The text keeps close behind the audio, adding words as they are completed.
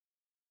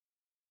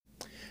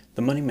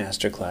The Money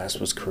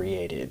Masterclass was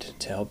created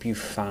to help you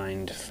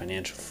find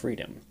financial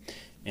freedom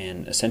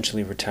and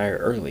essentially retire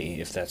early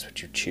if that's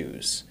what you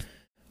choose.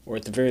 Or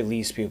at the very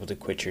least, be able to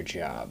quit your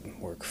job,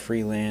 work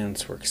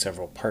freelance, work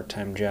several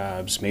part-time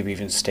jobs, maybe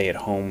even stay at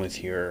home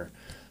with your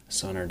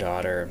son or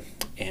daughter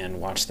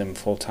and watch them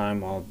full-time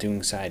while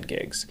doing side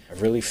gigs.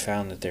 I've really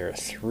found that there are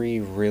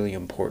three really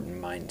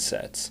important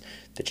mindsets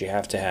that you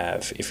have to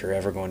have if you're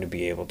ever going to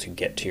be able to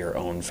get to your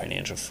own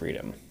financial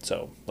freedom.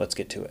 So let's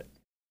get to it.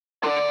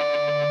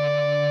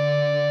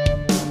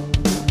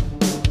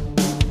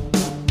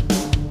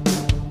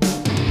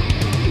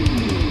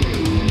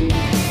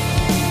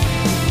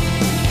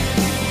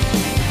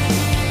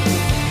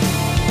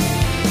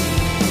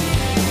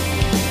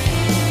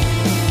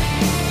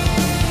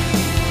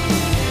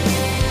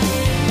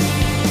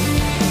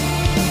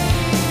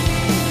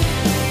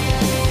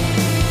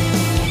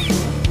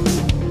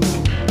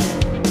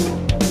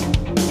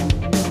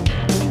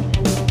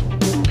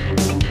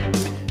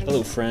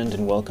 Hello friend,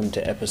 and welcome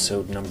to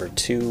episode number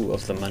 2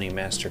 of the Money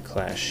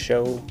Masterclass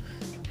show,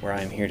 where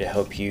I'm here to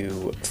help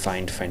you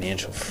find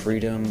financial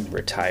freedom,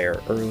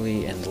 retire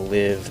early, and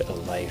live a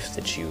life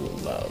that you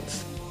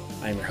love.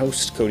 I'm your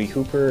host, Cody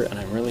Hooper, and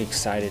I'm really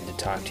excited to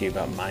talk to you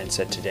about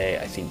mindset today.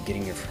 I think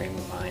getting your frame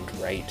of mind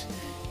right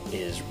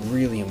is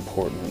really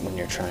important when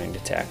you're trying to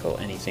tackle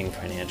anything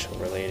financial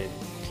related.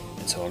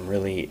 And so I'm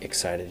really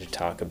excited to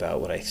talk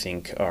about what I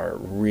think are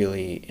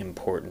really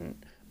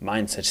important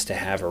mindsets to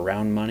have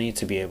around money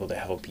to be able to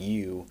help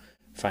you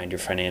find your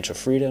financial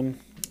freedom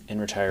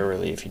and retire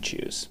early if you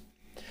choose.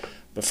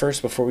 But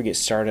first, before we get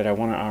started, I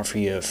want to offer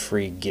you a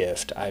free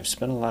gift. I've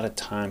spent a lot of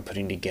time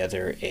putting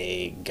together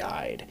a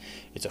guide.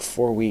 It's a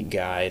 4-week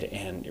guide,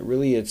 and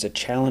it's a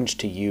challenge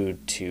to you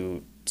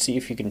to see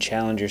if you can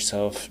challenge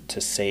yourself to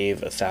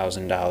save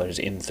 $1,000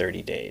 in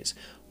 30 days.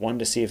 One,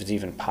 to see if it's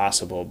even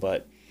possible,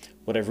 but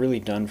what I've really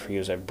done for you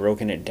is I've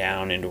broken it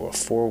down into a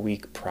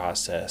 4-week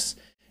process.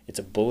 It's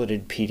a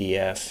bulleted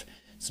PDF.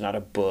 It's not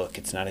a book.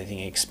 It's not anything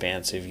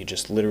expansive. You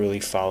just literally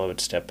follow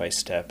it step by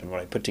step. And what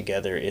I put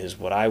together is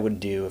what I would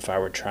do if I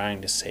were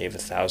trying to save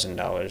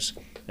 $1,000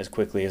 as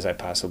quickly as I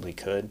possibly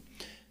could.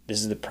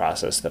 This is the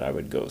process that I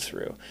would go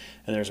through.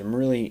 And there's some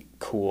really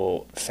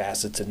cool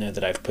facets in there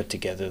that I've put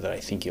together that I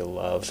think you'll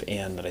love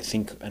and that I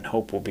think and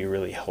hope will be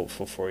really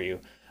helpful for you.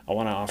 I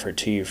want to offer it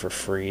to you for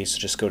free. So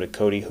just go to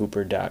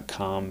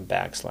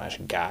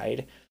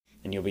codyhooper.com/guide.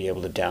 And you'll be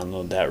able to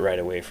download that right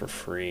away for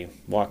free,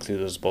 walk through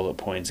those bullet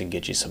points, and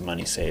get you some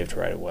money saved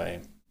right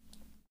away.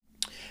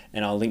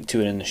 And I'll link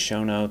to it in the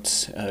show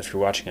notes if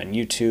you're watching on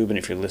YouTube, and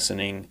if you're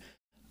listening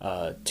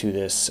to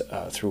this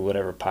through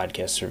whatever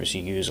podcast service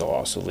you use, I'll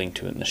also link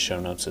to it in the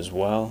show notes as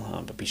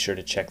well. But be sure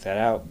to check that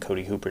out,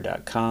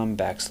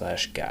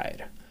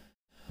 codyhooper.com/guide.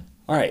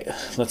 All right,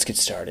 let's get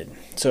started.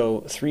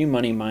 So 3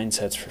 money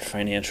mindsets for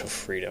financial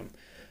freedom.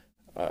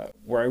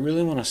 Where I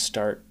really want to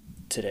start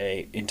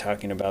today in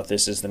talking about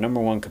this is the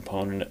number one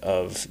component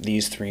of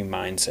these 3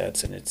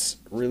 mindsets, and it's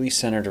really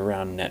centered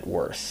around net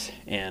worth.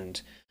 And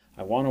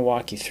I want to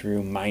walk you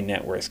through my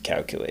net worth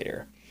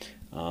calculator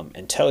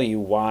and tell you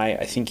why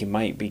I think you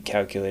might be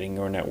calculating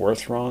your net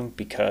worth wrong,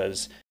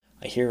 because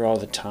I hear all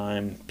the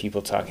time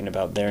people talking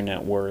about their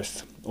net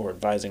worth or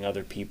advising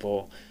other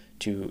people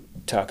to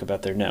talk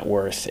about their net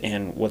worth,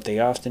 and what they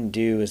often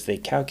do is they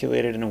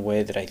calculate it in a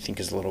way that I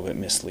think is a little bit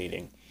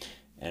misleading.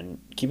 And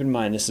keep in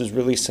mind, this is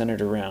really centered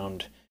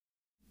around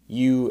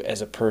you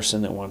as a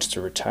person that wants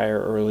to retire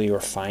early or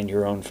find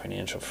your own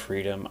financial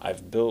freedom.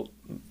 I've built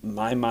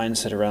my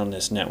mindset around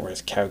this net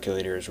worth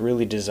calculator is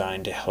really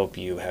designed to help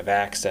you have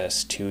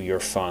access to your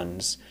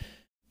funds.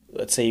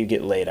 Let's say you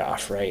get laid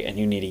off, right? And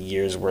you need a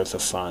year's worth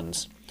of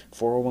funds.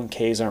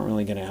 401ks aren't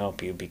really going to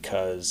help you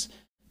because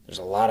there's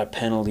a lot of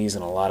penalties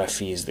and a lot of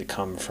fees that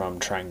come from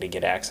trying to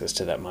get access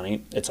to that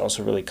money. It's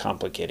also really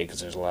complicated because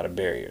there's a lot of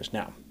barriers.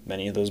 Now,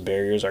 many of those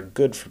barriers are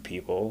good for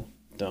people.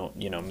 Don't,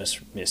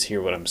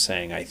 mishear what I'm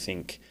saying. I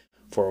think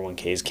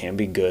 401ks can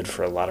be good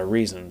for a lot of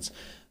reasons.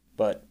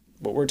 But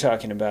what we're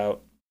talking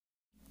about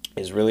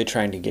is really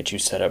trying to get you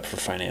set up for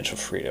financial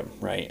freedom,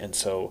 right? And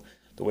so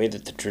the way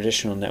that the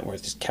traditional net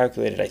worth is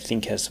calculated, I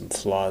think, has some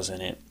flaws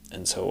in it.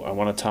 And so I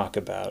want to talk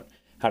about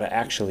how to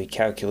actually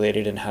calculate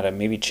it and how to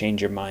maybe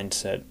change your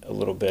mindset a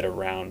little bit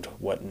around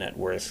what net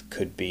worth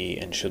could be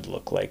and should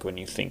look like when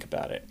you think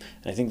about it.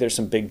 And I think there's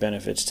some big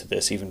benefits to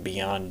this, even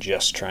beyond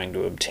just trying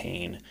to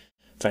obtain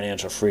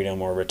financial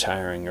freedom or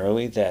retiring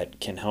early,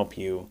 that can help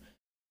you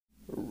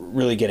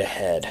really get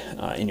ahead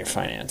in your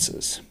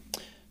finances.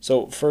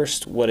 So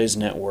first, what is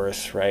net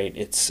worth, right?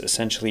 It's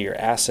essentially your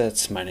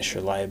assets minus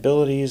your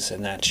liabilities,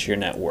 and that's your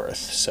net worth.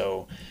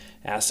 So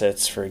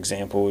assets, for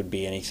example, would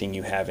be anything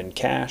you have in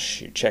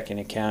cash, your checking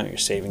account, your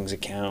savings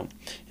account,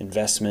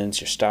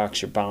 investments, your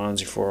stocks, your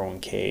bonds, your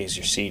 401ks,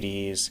 your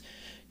CDs,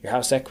 your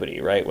house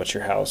equity, right? What's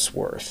your house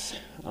worth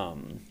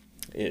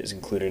is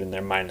included in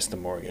there, minus the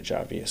mortgage,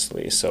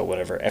 obviously. So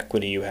whatever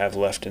equity you have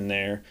left in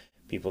there,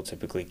 people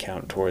typically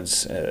count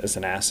towards as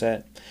an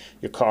asset.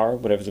 Your car,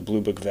 whatever the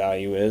Blue Book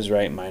value is,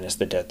 right, minus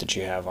the debt that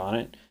you have on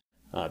it,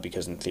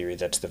 because in theory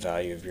that's the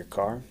value of your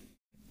car.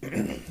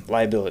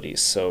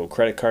 liabilities. So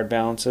credit card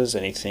balances,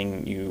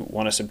 anything you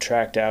want to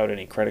subtract out,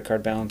 any credit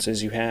card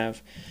balances you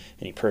have,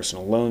 any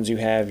personal loans you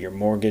have, your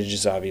mortgage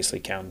is obviously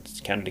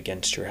counted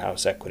against your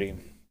house equity.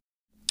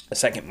 A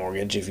second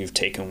mortgage if you've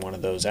taken one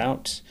of those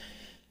out,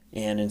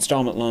 and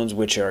installment loans,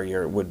 which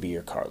would be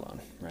your car loan,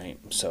 right?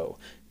 So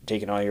you're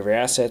taking all your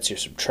assets, you're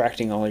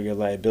subtracting all of your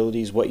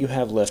liabilities. What you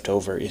have left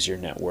over is your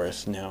net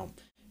worth. Now,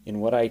 in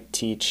what I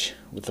teach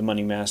with the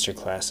Money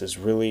Masterclass is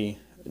really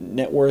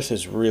net worth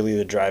is really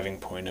the driving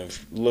point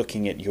of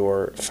looking at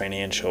your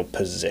financial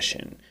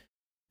position,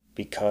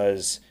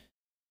 because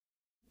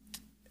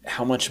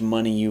how much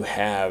money you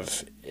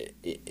have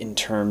in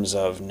terms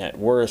of net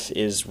worth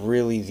is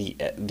really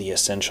the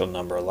essential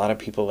number. A lot of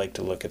people like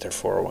to look at their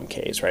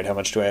 401ks, right? How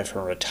much do I have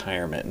for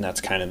retirement? And that's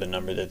kind of the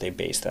number that they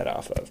base that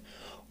off of.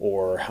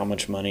 Or how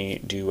much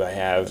money do I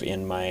have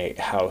in my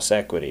house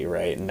equity,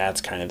 right? And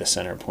that's kind of the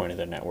center point of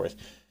their net worth.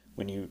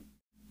 When you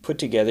put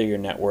together your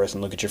net worth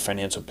and look at your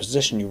financial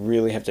position, you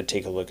really have to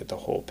take a look at the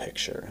whole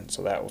picture. And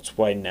so that's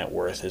why net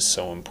worth is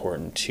so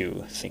important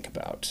to think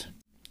about.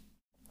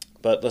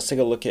 But let's take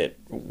a look at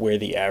where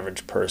the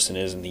average person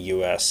is in the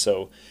US.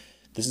 So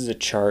this is a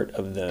chart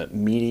of the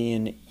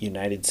median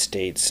United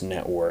States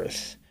net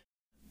worth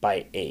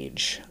by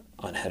age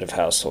on head of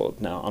household.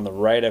 Now on the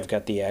right, I've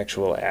got the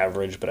actual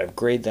average, but I've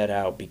graded that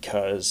out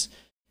because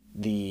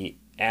the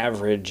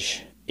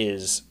average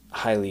is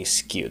highly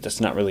skewed.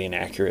 That's not really an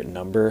accurate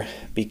number,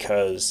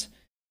 because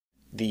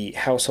the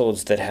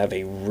households that have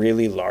a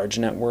really large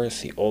net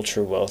worth, the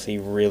ultra wealthy,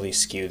 really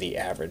skew the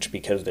average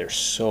because they're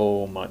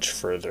so much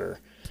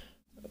further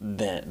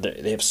than,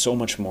 they have so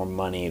much more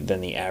money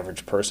than the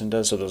average person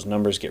does, so those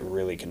numbers get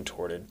really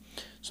contorted.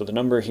 So the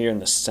number here in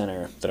the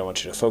center that I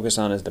want you to focus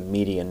on is the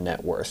median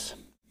net worth.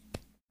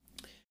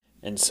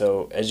 And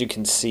so as you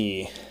can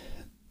see,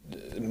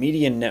 the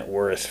median net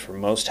worth for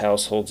most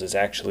households is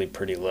actually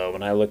pretty low.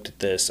 When I looked at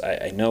this,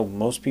 I know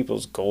most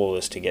people's goal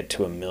is to get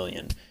to $1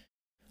 million.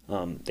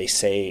 They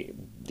say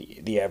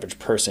the average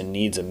person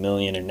needs $1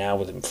 million, and now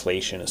with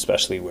inflation,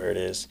 especially where it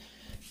is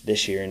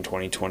this year in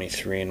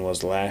 2023 and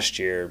was last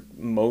year,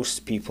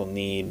 most people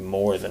need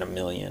more than $1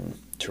 million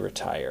to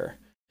retire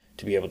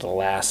to be able to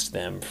last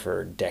them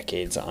for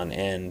decades on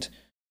end.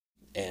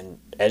 And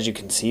as you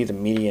can see, the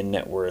median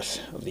net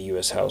worth of the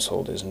U.S.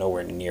 household is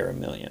nowhere near $1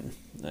 million.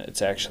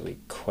 It's actually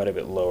quite a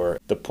bit lower.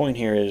 The point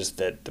here is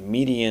that the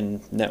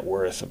median net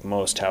worth of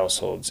most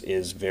households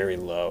is very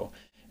low,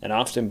 and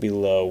often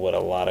below what a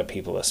lot of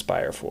people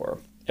aspire for.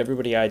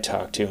 Everybody I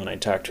talk to, and I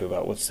talk to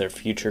about what's their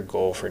future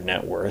goal for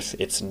net worth,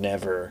 it's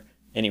never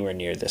anywhere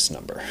near this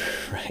number,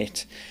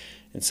 right?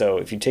 And so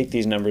if you take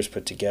these numbers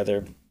put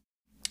together,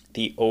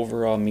 the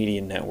overall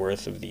median net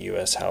worth of the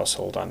U.S.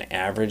 household on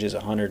average is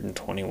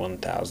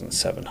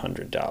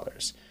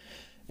 $121,700.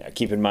 Now,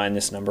 keep in mind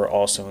this number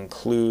also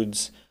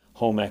includes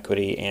home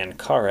equity and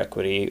car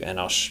equity, and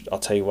I'll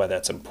tell you why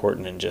that's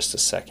important in just a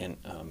second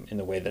in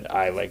the way that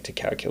I like to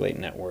calculate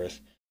net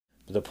worth.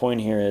 But the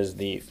point here is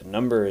the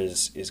number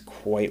is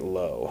quite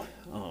low,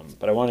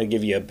 but I want to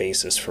give you a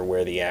basis for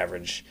where the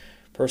average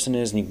person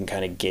is, and you can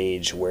kind of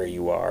gauge where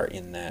you are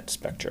in that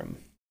spectrum.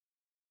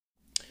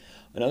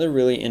 Another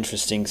really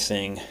interesting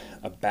thing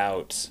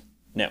about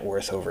net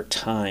worth over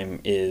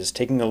time is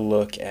taking a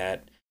look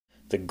at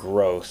the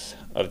growth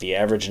of the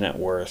average net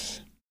worth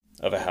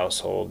of a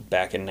household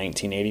back in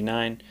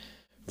 1989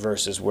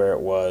 versus where it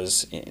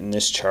was in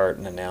this chart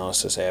and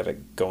analysis. I have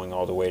it going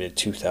all the way to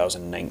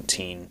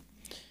 2019.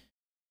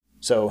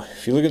 So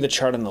if you look at the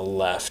chart on the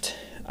left,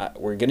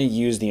 we're going to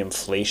use the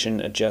inflation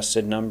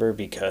adjusted number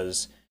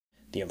because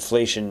the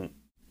inflation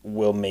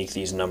will make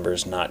these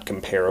numbers not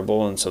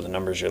comparable, and so the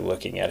numbers you're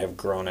looking at have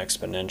grown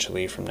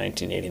exponentially from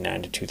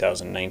 1989 to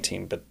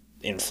 2019, but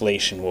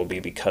inflation will be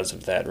because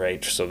of that,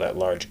 right? So that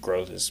large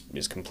growth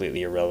is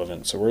completely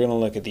irrelevant. So we're going to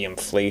look at the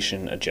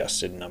inflation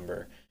adjusted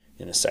number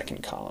in the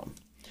second column.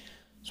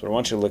 So what I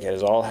want you to look at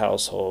is all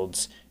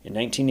households. In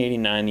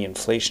 1989, the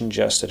inflation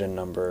adjusted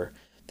number,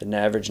 the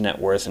average net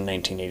worth in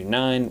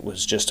 1989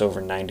 was just over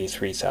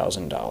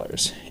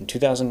 $93,000. In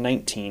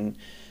 2019,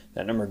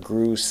 that number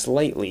grew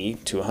slightly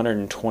to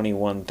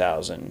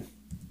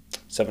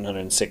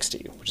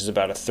 $121,760, which is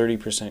about a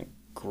 30%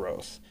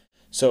 growth.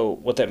 So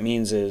what that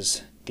means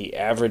is the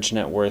average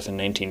net worth in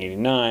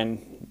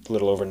 1989, a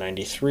little over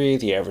 93,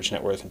 the average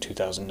net worth in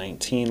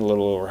 2019, a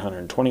little over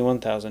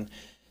 121,000.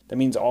 That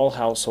means all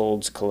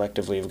households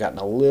collectively have gotten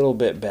a little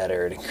bit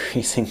better at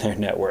increasing their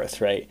net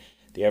worth, right?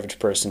 The average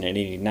person in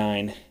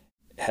 89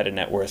 had a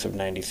net worth of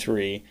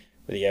 93,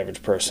 where the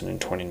average person in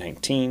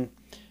 2019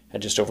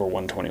 had just over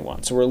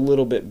 121. So we're a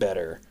little bit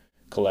better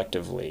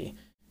collectively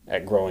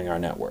at growing our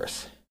net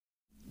worth.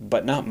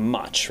 But not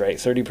much, right?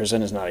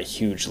 30% is not a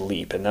huge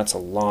leap, and that's a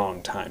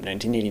long time.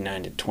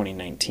 1989 to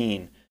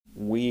 2019,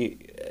 the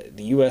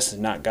U.S. has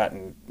not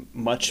gotten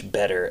much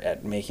better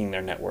at making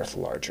their net worth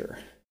larger.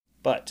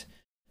 But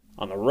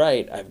on the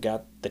right, I've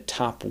got the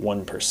top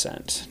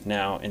 1%.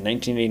 Now, in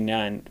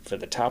 1989, for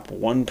the top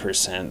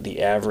 1%,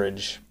 the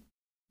average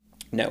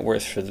net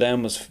worth for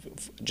them was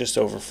just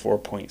over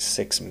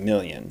 $4.6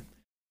 million.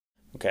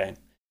 Okay,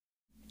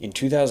 In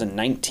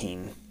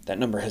 2019, that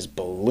number has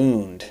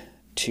ballooned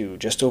to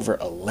just over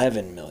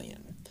 11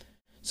 million.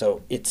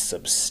 So it's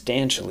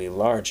substantially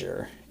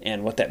larger.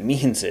 And what that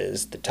means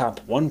is the top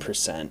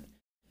 1%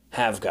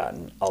 have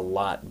gotten a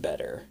lot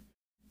better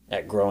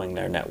at growing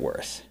their net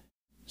worth.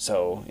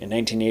 So in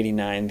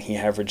 1989, the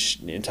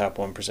average in top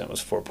 1%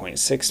 was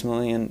 4.6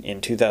 million.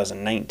 In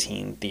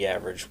 2019, the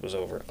average was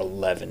over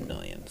 11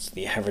 million. So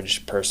the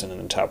average person in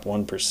the top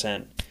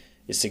 1%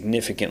 is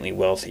significantly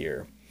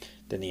wealthier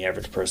than the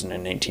average person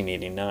in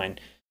 1989.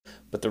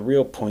 But the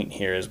real point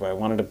here is why I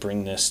wanted to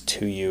bring this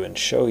to you and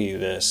show you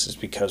this is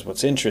because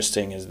what's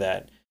interesting is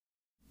that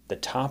the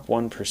top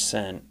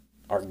 1%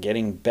 are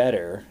getting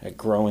better at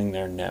growing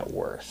their net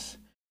worth,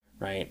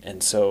 right?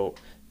 And so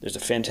there's a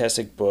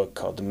fantastic book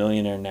called The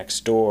Millionaire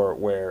Next Door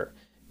where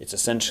it's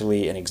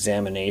essentially an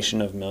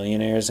examination of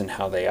millionaires and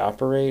how they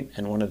operate.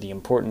 And one of the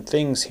important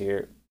things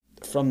here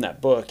from that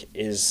book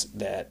is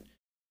that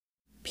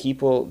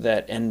people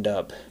that end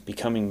up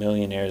becoming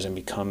millionaires and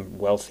become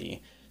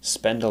wealthy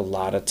spend a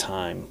lot of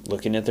time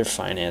looking at their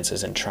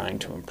finances and trying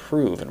to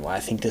improve. And why I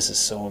think this is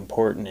so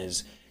important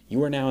is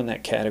you are now in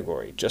that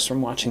category. Just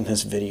from watching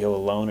this video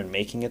alone and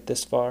making it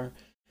this far,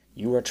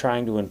 you are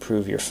trying to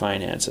improve your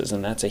finances.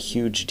 And that's a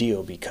huge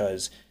deal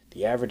because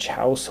the average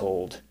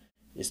household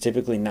is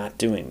typically not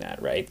doing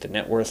that, right? The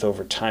net worth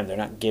over time, they're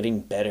not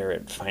getting better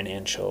at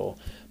financial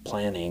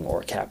planning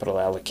or capital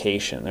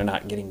allocation. They're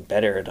not getting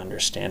better at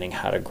understanding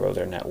how to grow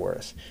their net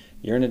worth.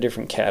 You're in a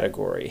different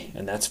category,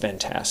 and that's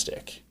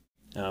fantastic.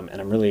 And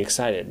I'm really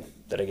excited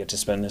that I get to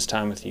spend this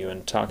time with you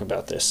and talk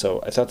about this.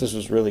 So I thought this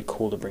was really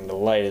cool to bring to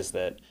light is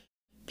that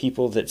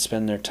people that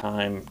spend their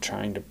time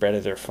trying to better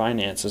their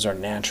finances are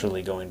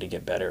naturally going to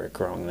get better at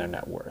growing their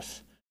net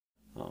worth.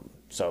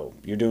 So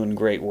you're doing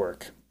great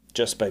work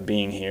just by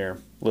being here,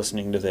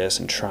 listening to this,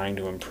 and trying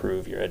to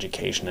improve your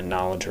education and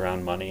knowledge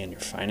around money and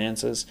your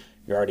finances.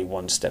 You're already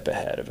one step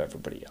ahead of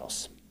everybody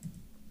else.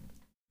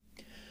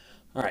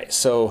 All right,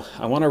 so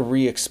I want to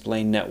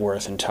re-explain net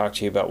worth and talk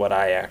to you about what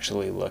I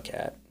actually look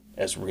at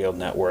as real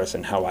net worth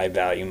and how I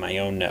value my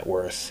own net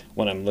worth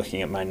when I'm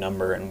looking at my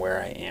number and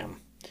where I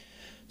am.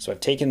 So I've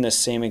taken this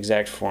same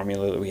exact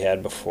formula that we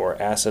had before,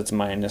 assets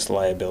minus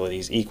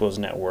liabilities equals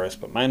net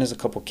worth, but mine has a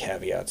couple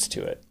caveats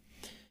to it.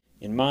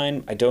 In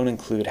mine, I don't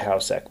include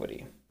house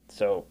equity.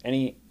 So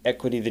any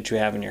equity that you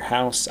have in your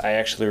house, I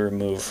actually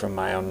remove from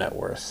my own net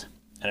worth.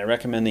 And I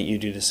recommend that you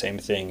do the same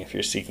thing if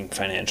you're seeking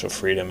financial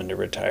freedom and to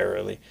retire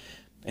early.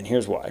 And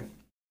here's why.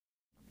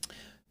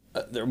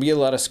 There'll be a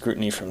lot of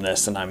scrutiny from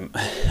this, and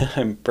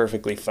I'm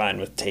perfectly fine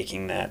with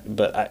taking that,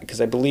 but because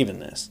I believe in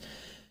this.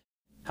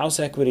 House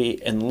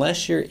equity,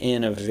 unless you're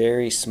in a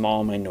very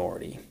small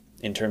minority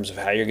in terms of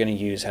how you're going to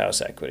use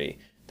house equity,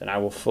 then I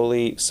will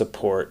fully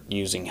support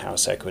using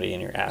house equity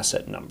in your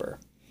asset number.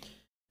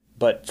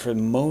 But for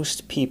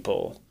most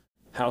people,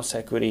 house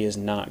equity is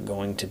not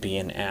going to be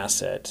an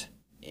asset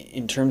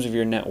in terms of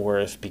your net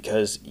worth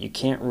because you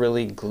can't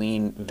really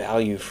glean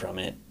value from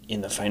it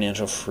in the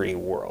financial free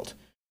world.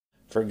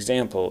 For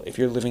example, if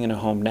you're living in a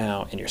home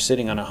now and you're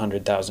sitting on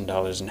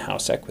 $100,000 in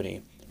house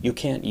equity, you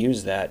can't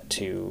use that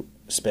to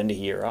spend a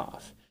year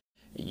off.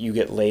 You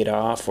get laid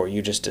off or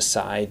you just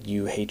decide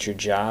you hate your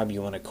job,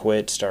 you want to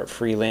quit, start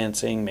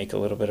freelancing, make a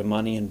little bit of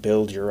money and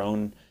build your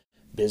own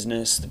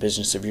business, the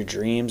business of your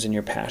dreams and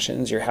your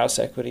passions. Your house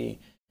equity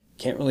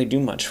can't really do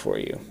much for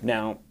you.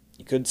 Now,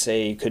 you could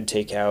say you could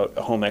take out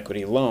a home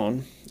equity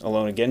loan, a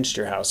loan against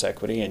your house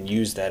equity, and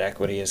use that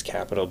equity as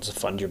capital to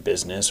fund your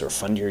business or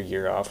fund your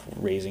year off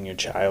raising your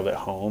child at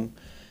home.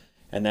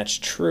 And that's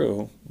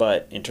true,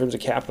 but in terms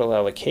of capital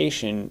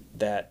allocation,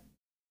 that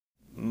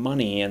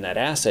money and that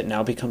asset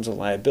now becomes a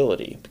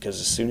liability because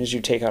as soon as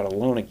you take out a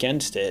loan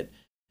against it,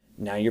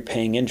 now you're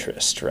paying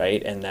interest,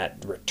 right? And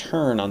that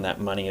return on that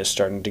money is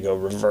starting to go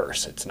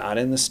reverse. It's not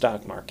in the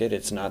stock market.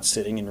 It's not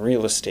sitting in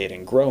real estate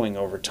and growing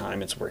over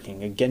time. It's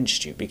working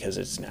against you because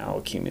it's now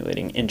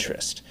accumulating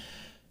interest.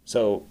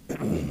 So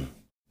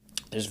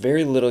there's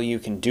very little you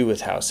can do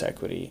with house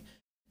equity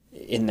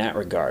in that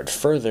regard.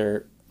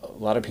 Further, a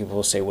lot of people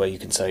will say, well, you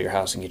can sell your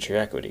house and get your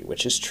equity,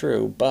 which is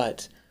true.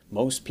 But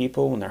most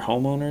people, when they're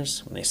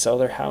homeowners, when they sell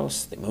their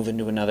house, they move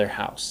into another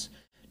house.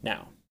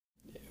 Now,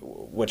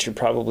 what you're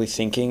probably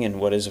thinking and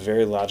what is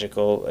very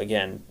logical,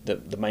 again,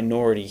 the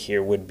minority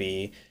here would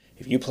be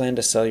if you plan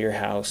to sell your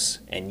house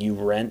and you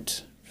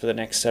rent for the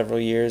next several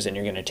years and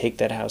you're going to take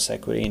that house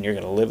equity and you're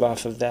going to live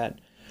off of that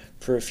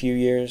for a few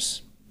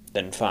years,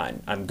 then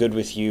fine. I'm good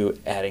with you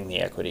adding the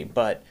equity.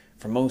 But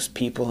for most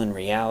people in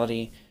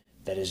reality,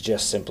 that is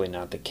just simply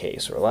not the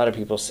case. Or a lot of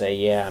people say,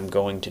 yeah, I'm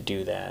going to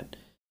do that.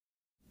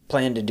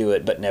 Plan to do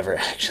it, but never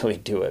actually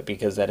do it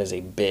because that is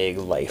a big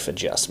life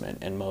adjustment.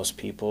 And most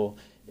people,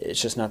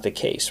 it's just not the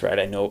case, right?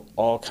 I know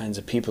all kinds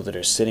of people that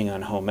are sitting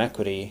on home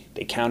equity,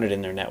 they count it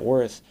in their net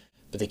worth,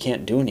 but they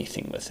can't do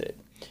anything with it.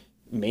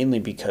 Mainly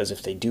because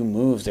if they do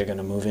move, they're going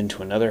to move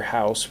into another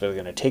house where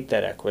they're going to take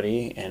that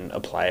equity and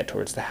apply it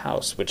towards the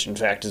house, which in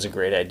fact is a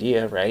great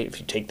idea, right?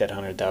 If you take that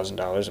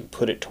 $100,000 and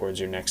put it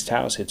towards your next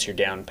house, it's your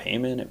down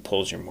payment, it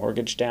pulls your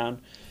mortgage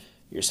down.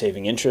 You're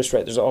saving interest,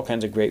 right? There's all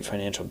kinds of great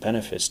financial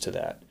benefits to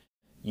that.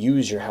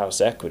 Use your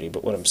house equity.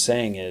 But what I'm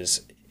saying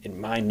is,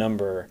 in my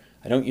number,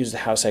 I don't use the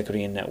house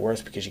equity in net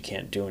worth because you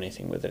can't do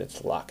anything with it.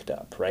 It's locked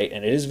up, right?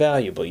 And it is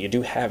valuable. You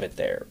do have it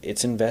there.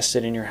 It's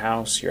invested in your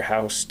house. Your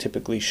house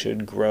typically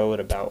should grow at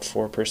about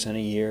 4% a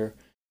year.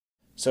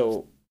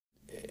 So,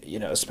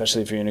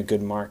 especially if you're in a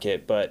good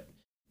market. But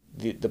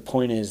the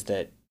point is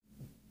that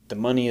the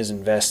money is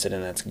invested,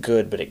 and that's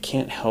good, but it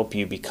can't help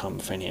you become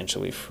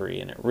financially free,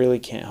 and it really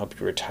can't help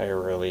you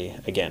retire early,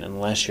 again,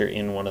 unless you're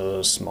in one of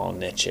those small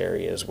niche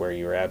areas where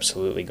you're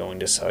absolutely going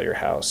to sell your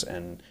house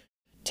and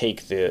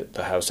take the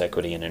house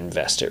equity and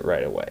invest it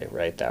right away,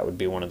 right? That would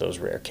be one of those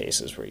rare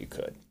cases where you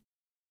could.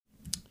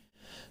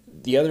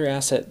 The other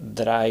asset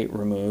that I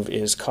remove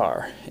is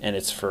car, and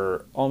it's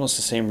for almost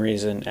the same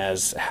reason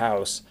as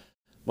house.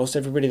 Most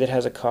everybody that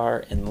has a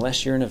car,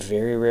 unless you're in a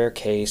very rare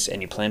case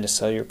and you plan to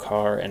sell your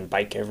car and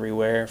bike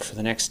everywhere for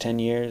the next 10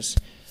 years,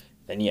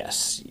 then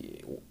yes,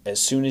 as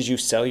soon as you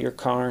sell your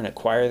car and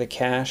acquire the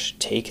cash,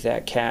 take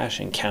that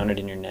cash and count it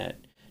in your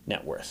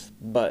net worth.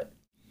 But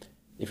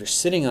if you're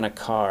sitting on a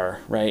car,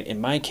 right, in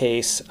my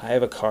case, I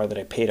have a car that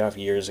I paid off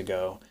years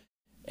ago,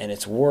 and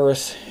it's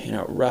worth,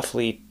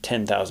 roughly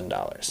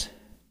 $10,000.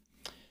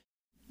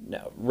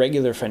 Now,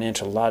 regular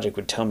financial logic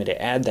would tell me to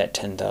add that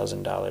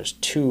 $10,000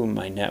 to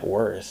my net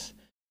worth,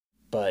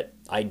 but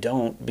I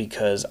don't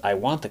because I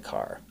want the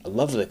car. I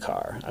love the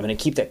car. I'm going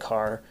to keep that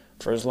car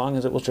for as long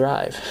as it will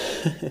drive.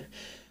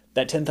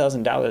 That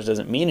 $10,000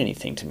 doesn't mean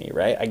anything to me,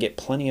 right? I get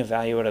plenty of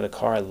value out of the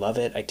car. I love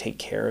it. I take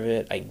care of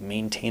it. I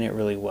maintain it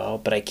really well,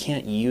 but I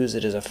can't use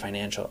it as a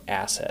financial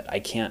asset. I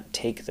can't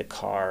take the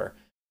car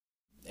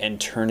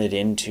and turn it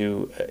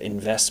into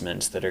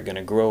investments that are going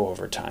to grow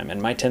over time.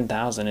 And my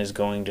 10,000 is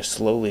going to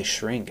slowly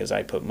shrink as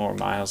I put more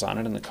miles on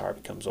it and the car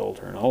becomes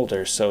older and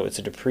older. So it's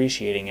a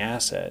depreciating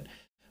asset,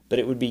 but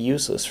it would be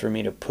useless for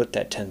me to put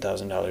that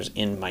 $10,000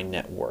 in my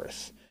net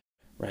worth.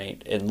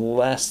 Right?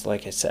 Unless,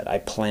 like I said, I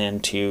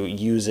plan to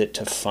use it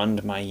to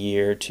fund my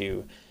year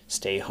to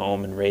stay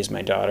home and raise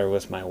my daughter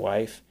with my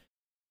wife.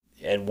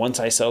 And once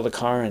I sell the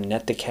car and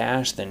net the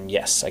cash, then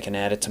yes, I can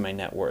add it to my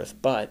net worth.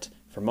 But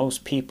for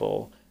most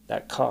people,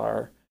 that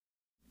car,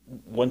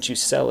 once you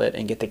sell it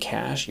and get the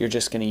cash, you're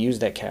just going to use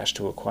that cash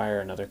to acquire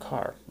another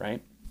car,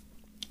 right?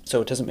 So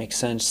it doesn't make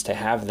sense to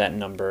have that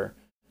number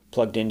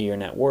plugged into your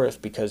net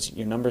worth because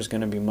your number is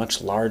going to be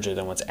much larger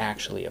than what's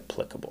actually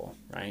applicable,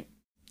 right?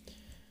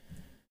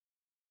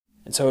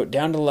 And so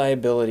down to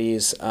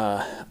liabilities,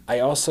 I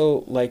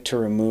also like to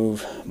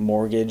remove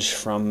mortgage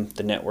from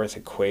the net worth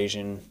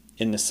equation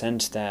in the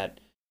sense that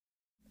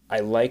I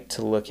like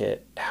to look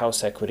at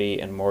house equity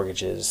and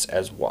mortgages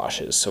as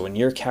washes. So when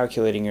you're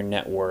calculating your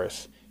net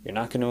worth, you're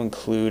not going to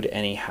include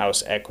any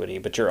house equity,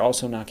 but you're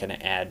also not going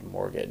to add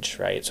mortgage,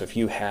 right? So if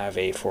you have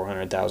a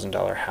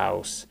 $400,000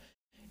 house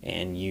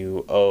and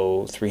you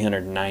owe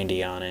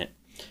 $390 on it,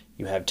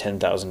 you have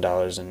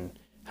 $10,000 in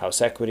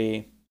house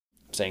equity.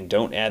 Saying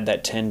don't add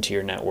that 10 to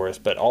your net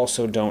worth, but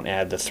also don't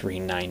add the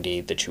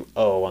 390 that you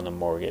owe on the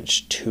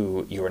mortgage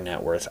to your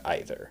net worth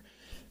either.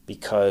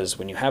 Because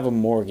when you have a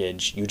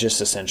mortgage, you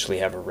just essentially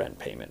have a rent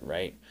payment,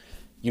 right?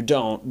 You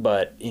don't,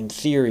 but in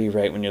theory,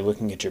 right, when you're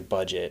looking at your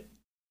budget,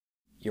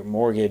 your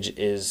mortgage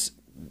is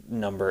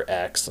number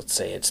X, let's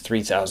say it's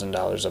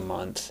 $3,000 a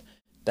month.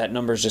 That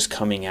number is just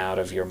coming out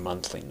of your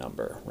monthly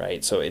number,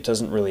 right? So it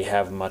doesn't really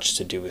have much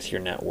to do with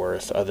your net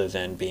worth other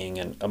than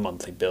being a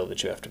monthly bill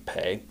that you have to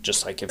pay.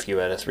 Just like if you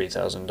had a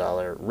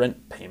 $3,000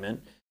 rent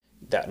payment,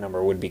 that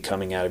number would be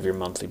coming out of your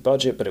monthly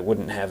budget, but it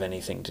wouldn't have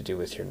anything to do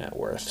with your net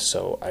worth.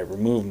 So I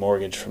remove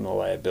mortgage from the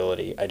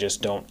liability. I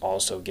just don't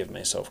also give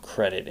myself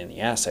credit in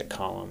the asset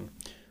column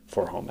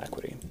for home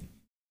equity.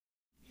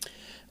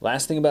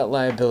 Last thing about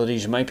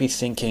liabilities, you might be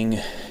thinking,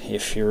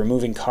 if you're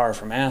removing car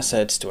from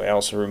assets, do I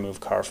also remove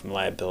car from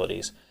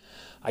liabilities?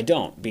 I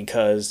don't,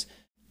 because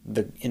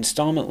the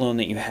installment loan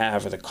that you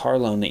have or the car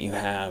loan that you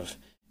have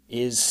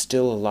is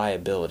still a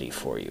liability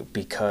for you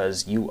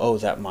because you owe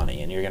that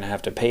money and you're going to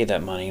have to pay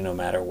that money no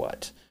matter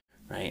what,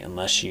 right?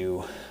 Unless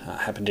you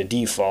happen to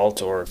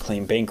default or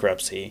claim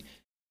bankruptcy.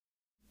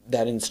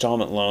 That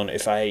installment loan,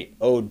 if I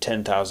owed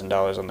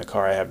 $10,000 on the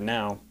car I have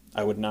now,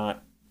 I would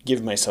not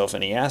give myself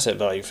any asset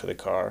value for the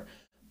car,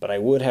 but I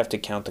would have to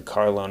count the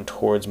car loan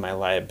towards my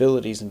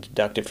liabilities and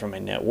deduct it from my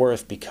net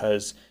worth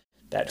because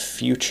that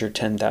future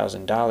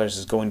 $10,000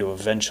 is going to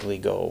eventually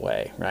go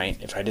away, right?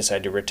 If I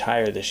decide to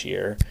retire this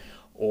year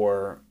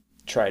or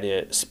try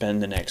to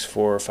spend the next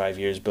 4 or 5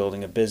 years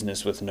building a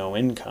business with no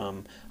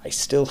income, I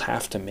still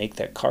have to make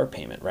that car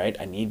payment, right?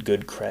 I need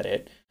good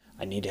credit.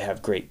 I need to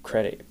have great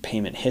credit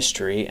payment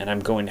history, and I'm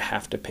going to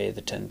have to pay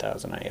the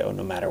 $10,000 I owe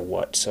no matter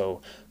what.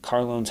 So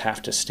car loans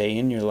have to stay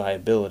in your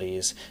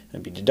liabilities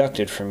and be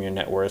deducted from your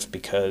net worth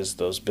because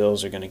those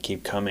bills are going to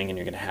keep coming and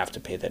you're going to have to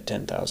pay that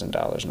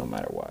 $10,000 no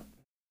matter what.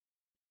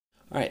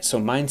 All right, so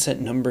mindset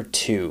number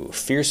 2,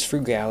 fierce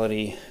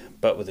frugality,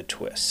 but with a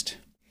twist.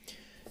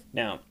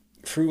 Now,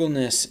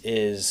 frugalness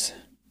is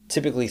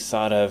typically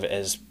thought of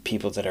as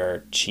people that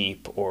are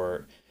cheap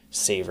or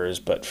savers,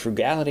 but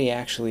frugality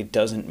actually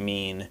doesn't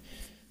mean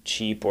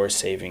cheap or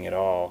saving at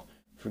all.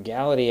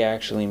 Frugality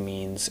actually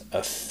means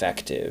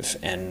effective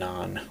and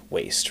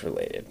non-waste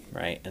related,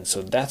 right? And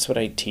so that's what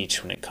I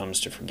teach when it comes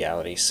to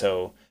frugality.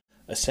 So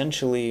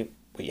essentially,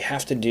 what you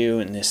have to do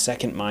in this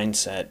second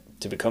mindset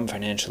to become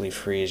financially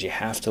free is you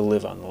have to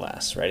live on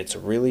less, right? It's a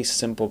really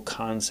simple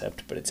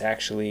concept, but it's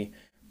actually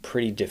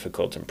pretty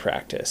difficult in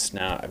practice.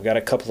 Now, I've got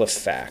a couple of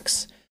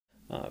facts.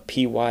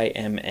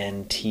 PYMNTS.com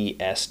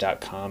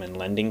and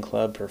Lending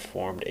Club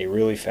performed a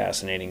really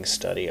fascinating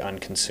study on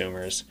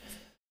consumers.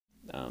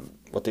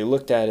 What they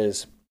looked at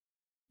is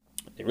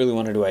they really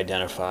wanted to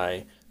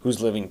identify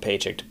who's living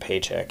paycheck to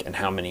paycheck and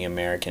how many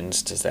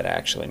Americans does that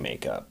actually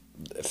make up.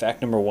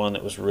 Fact number one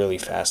that was really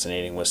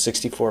fascinating was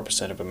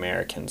 64% of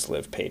Americans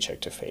live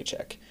paycheck to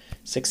paycheck.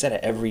 6 out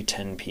of every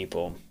 10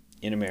 people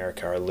in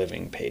America are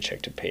living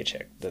paycheck to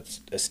paycheck.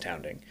 That's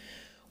astounding.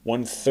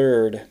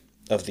 1/3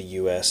 of the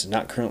U.S. is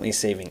not currently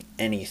saving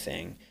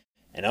anything.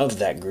 And of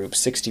that group,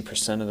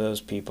 60% of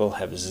those people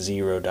have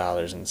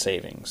 $0 in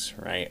savings,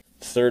 right?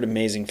 Third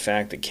amazing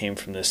fact that came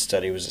from this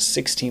study was that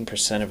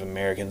 16% of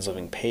Americans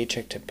living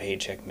paycheck to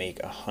paycheck make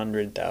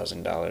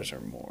 $100,000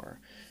 or more.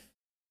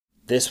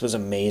 This was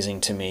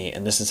amazing to me,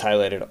 and this is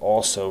highlighted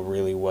also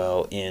really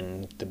well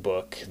in the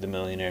book, The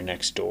Millionaire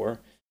Next Door.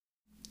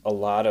 A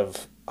lot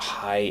of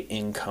high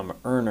income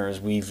earners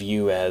we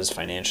view as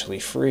financially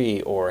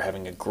free or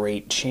having a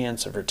great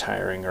chance of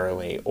retiring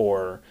early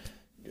or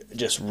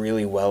just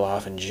really well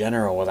off in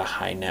general with a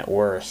high net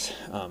worth.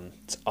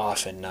 It's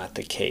often not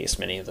the case.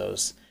 Many of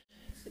those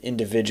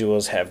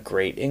individuals have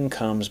great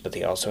incomes, but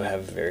they also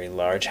have very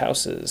large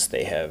houses.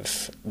 They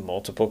have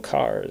multiple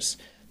cars.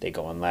 They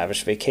go on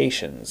lavish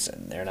vacations,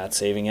 and they're not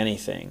saving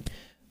anything.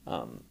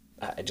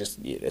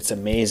 It's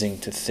amazing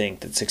to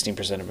think that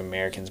 16% of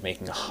Americans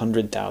making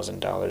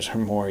 $100,000 or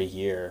more a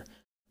year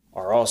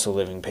are also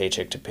living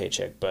paycheck to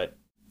paycheck, but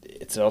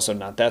it's also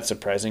not that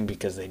surprising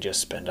because they just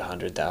spend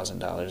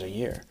 $100,000 a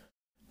year.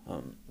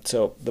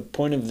 So the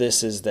point of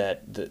this is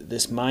that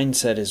this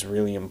mindset is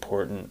really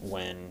important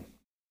when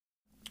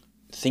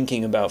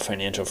thinking about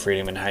financial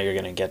freedom and how you're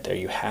going to get there.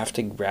 You have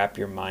to wrap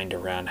your mind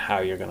around how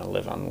you're going to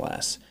live on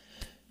less,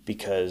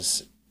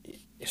 because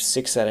if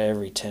 6 out of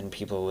every 10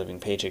 people are living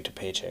paycheck to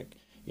paycheck,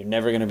 you're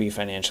never going to be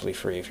financially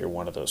free if you're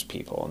one of those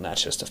people, and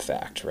that's just a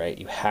fact, right?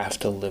 You have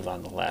to live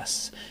on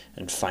less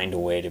and find a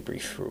way to be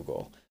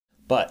frugal.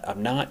 But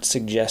I'm not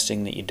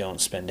suggesting that you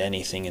don't spend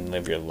anything and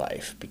live your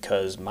life,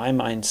 because my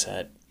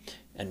mindset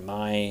and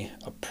my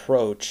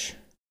approach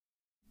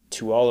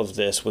to all of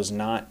this was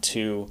not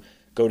to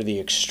go to the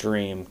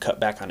extreme, cut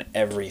back on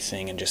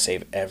everything and just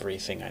save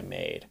everything I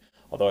made.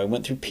 Although I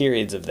went through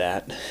periods of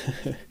that,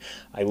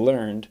 I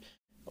learned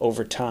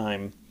over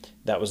time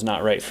that was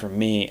not right for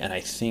me, and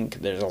I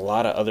think there's a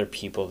lot of other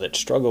people that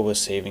struggle with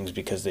savings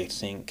because they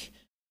think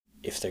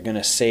if they're going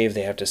to save,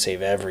 they have to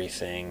save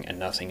everything and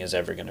nothing is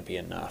ever going to be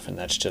enough, and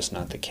that's just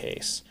not the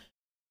case.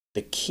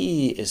 The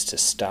key is to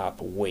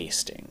stop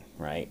wasting,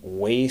 right?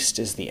 Waste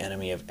is the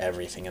enemy of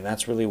everything, and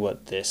that's really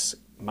what this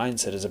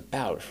mindset is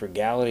about.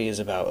 Frugality is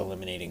about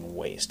eliminating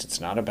waste.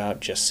 It's not about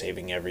just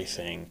saving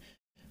everything,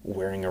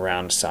 wearing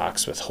around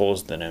socks with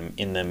holes in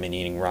them and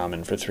eating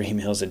ramen for 3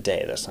 meals a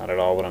day. That's not at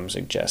all what I'm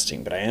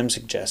suggesting, but I am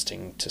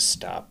suggesting to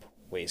stop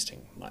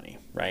wasting money,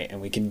 right?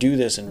 And we can do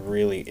this in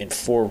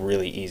 4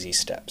 really easy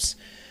steps.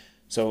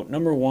 So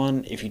number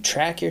one, if you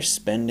track your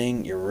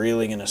spending, you're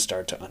really going to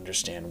start to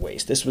understand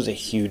waste. This was a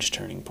huge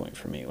turning point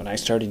for me. When I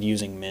started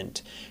using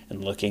Mint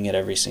and looking at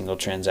every single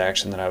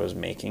transaction that I was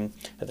making,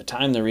 at the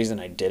time the reason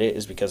I did it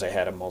is because I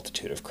had a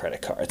multitude of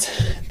credit cards.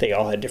 They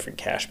all had different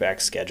cashback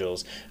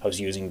schedules. I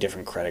was using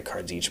different credit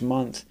cards each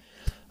month.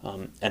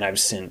 And I've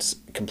since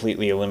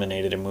completely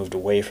eliminated and moved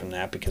away from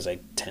that because I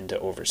tend to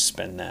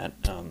overspend that.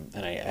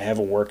 And I have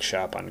a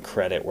workshop on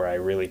credit where I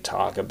really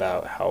talk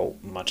about how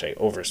much I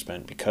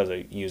overspend because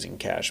of using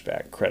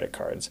cashback credit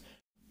cards.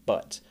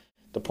 But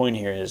the point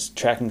here is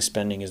tracking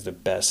spending is the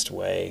best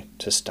way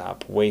to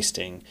stop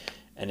wasting.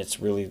 And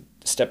it's really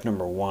step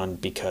number one,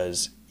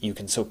 because you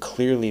can so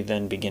clearly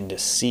then begin to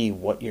see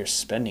what you're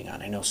spending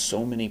on. I know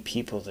so many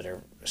people that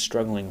are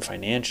struggling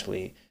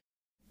financially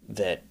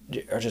that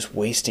are just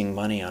wasting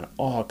money on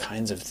all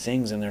kinds of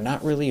things, and they're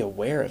not really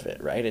aware of it,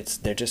 right?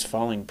 They're just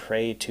falling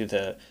prey to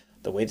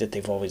the way that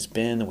they've always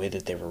been, the way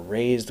that they were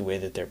raised, the way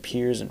that their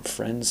peers and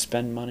friends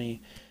spend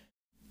money.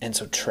 And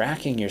so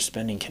tracking your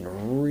spending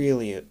can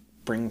really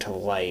bring to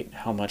light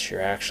how much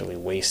you're actually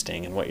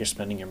wasting and what you're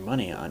spending your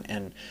money on.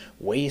 And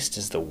waste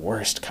is the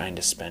worst kind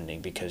of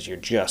spending because you're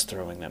just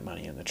throwing that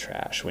money in the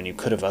trash when you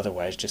could have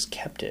otherwise just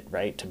kept it,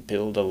 right? To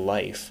build a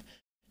life,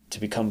 to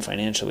become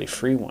financially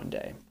free one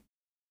day.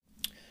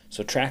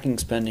 So tracking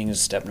spending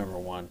is step number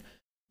one.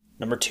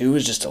 Number two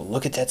is just to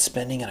look at that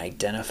spending and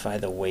identify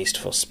the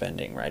wasteful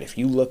spending, right? If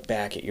you look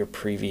back at your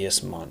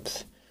previous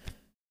month,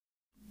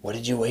 what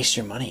did you waste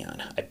your money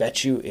on? I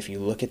bet you if you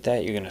look at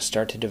that, you're going to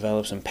start to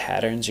develop some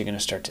patterns. You're going to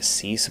start to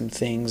see some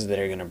things that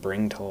are going to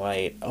bring to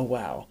light, oh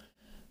wow,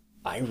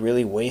 I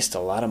really waste a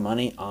lot of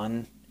money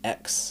on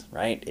X,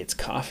 right? It's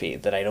coffee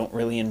that I don't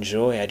really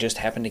enjoy. I just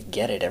happen to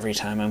get it every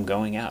time I'm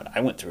going out.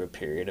 I went through a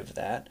period of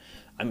that.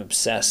 I'm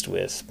obsessed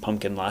with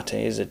pumpkin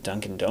lattes at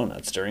Dunkin'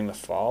 Donuts during the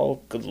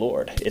fall. Good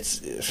Lord.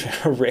 It's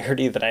a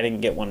rarity that I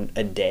didn't get one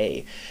a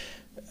day.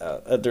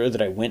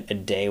 That I went a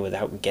day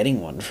without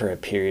getting one for a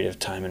period of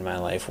time in my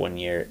life one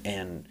year.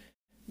 And,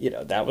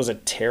 that was a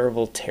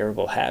terrible,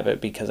 terrible habit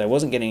because I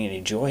wasn't getting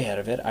any joy out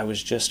of it. I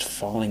was just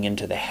falling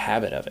into the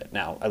habit of it.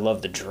 Now, I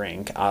love the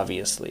drink,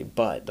 obviously,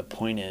 but the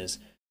point is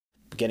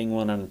getting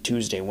one on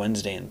Tuesday,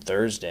 Wednesday, and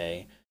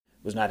Thursday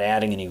was not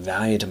adding any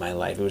value to my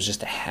life. It was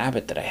just a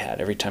habit that I had.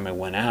 Every time I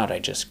went out, I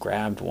just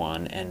grabbed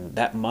one, and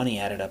that money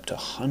added up to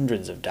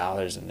hundreds of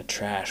dollars in the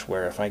trash,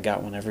 where if I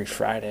got one every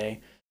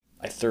Friday,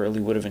 I thoroughly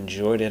would have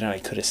enjoyed it, and I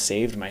could have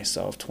saved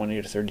myself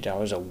 $20 to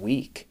 $30 a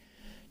week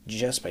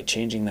just by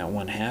changing that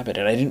one habit.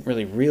 And I didn't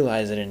really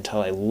realize it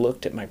until I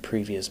looked at my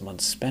previous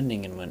month's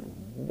spending and went,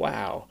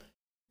 wow,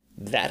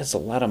 that is a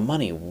lot of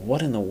money.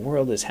 What in the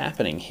world is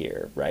happening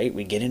here, right?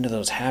 We get into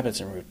those habits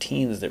and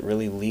routines that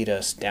really lead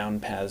us down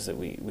paths that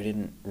we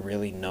didn't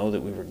really know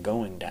that we were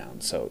going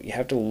down. So you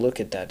have to look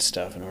at that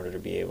stuff in order to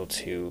be able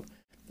to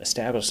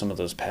establish some of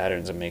those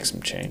patterns and make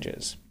some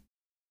changes.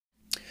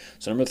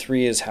 So number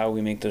 3 is how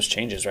we make those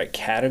changes, right?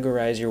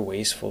 Categorize your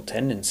wasteful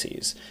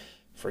tendencies.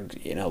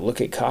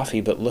 Look at coffee,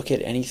 but look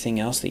at anything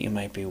else that you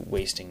might be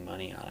wasting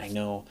money on. I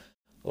know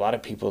a lot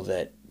of people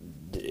that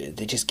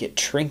they just get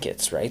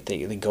trinkets, right?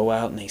 They go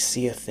out and they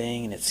see a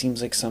thing and it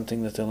seems like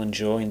something that they'll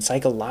enjoy. And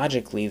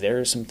psychologically, there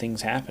are some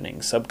things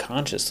happening.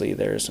 Subconsciously,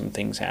 there are some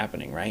things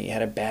happening, right? You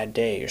had a bad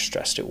day, you're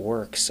stressed at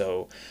work.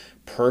 So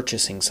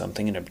purchasing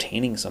something and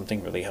obtaining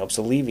something really helps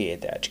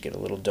alleviate that. You get a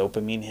little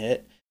dopamine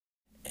hit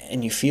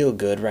and you feel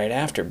good right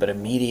after. But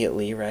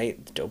immediately,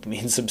 right, the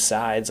dopamine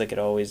subsides like it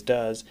always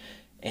does.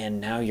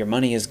 And now your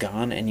money is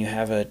gone and you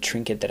have a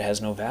trinket that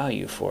has no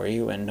value for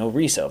you and no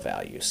resale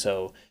value.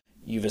 So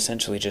you've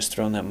essentially just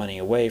thrown that money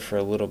away for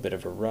a little bit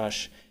of a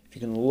rush. If you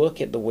can look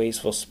at the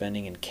wasteful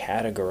spending and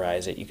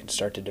categorize it, you can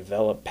start to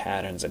develop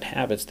patterns and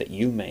habits that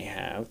you may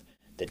have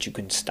that you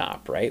can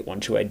stop, right?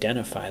 Once you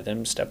identify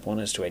them, step 1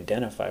 is to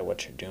identify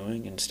what you're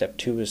doing, and step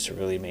 2 is to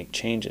really make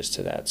changes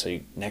to that.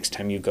 So next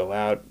time you go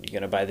out, you're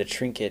going to buy the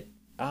trinket.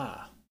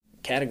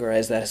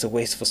 Categorize that as a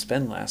wasteful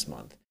spend last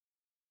month.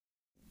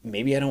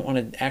 Maybe I don't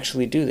want to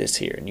actually do this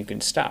here, and you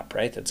can stop,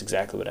 right? That's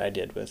exactly what I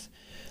did with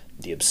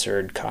the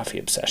absurd coffee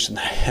obsession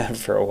that I had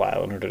for a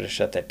while. In order to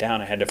shut that down,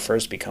 I had to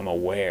first become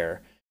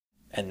aware,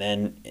 and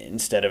then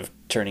instead of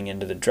turning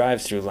into the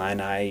drive-through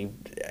line, I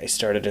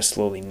started to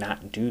slowly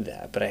not do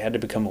that, but I had to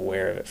become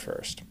aware of it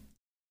first.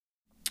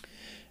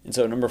 And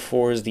so number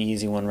 4 is the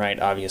easy one, right?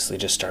 Obviously,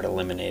 just start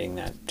eliminating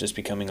that. Just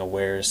becoming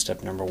aware is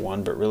step number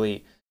 1, but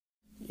really,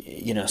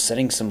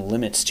 setting some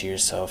limits to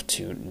yourself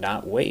to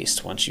not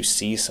waste. Once you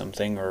see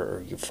something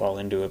or you fall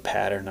into a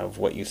pattern of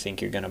what you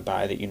think you're going to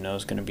buy that you know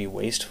is going to be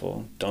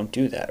wasteful, don't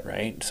do that,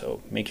 right?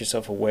 So make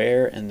yourself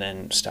aware and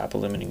then stop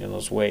eliminating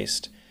those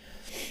waste.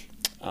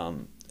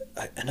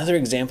 Another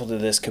example to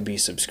this could be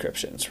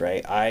subscriptions,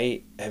 right?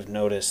 I have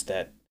noticed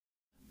that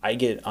I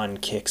get on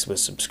kicks with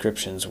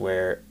subscriptions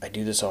where I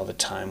do this all the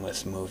time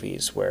with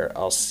movies, where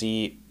I'll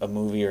see a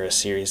movie or a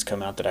series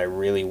come out that I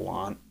really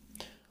want.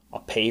 I'll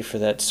pay for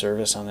that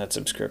service on that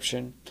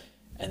subscription,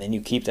 and then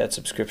you keep that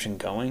subscription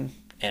going,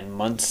 and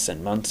months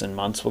and months and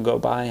months will go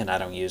by and I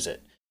don't use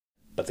it.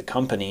 But the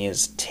company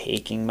is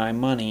taking my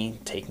money,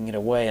 taking it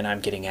away, and I'm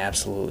getting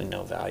absolutely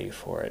no value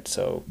for it.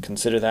 So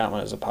consider that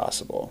one as a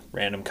possible.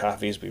 Random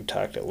coffees we've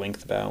talked at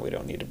length about. We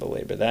don't need to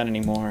belabor that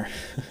anymore.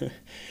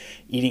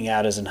 Eating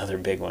out is another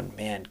big one.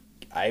 Man,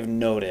 I've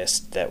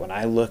noticed that when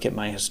I look at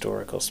my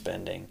historical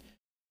spending,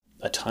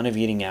 a ton of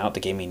eating out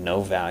that gave me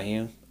no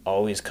value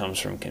always comes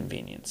from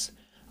convenience.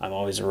 I'm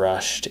always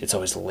rushed. It's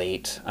always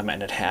late. I might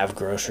not have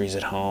groceries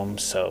at home,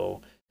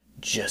 so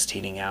just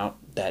eating out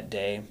that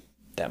day,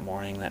 that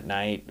morning, that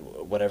night,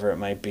 whatever it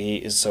might be,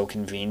 is so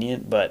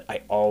convenient. But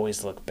I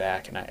always look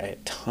back, and a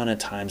ton of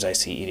times I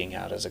see eating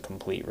out as a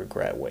complete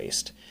regret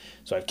waste.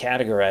 So I've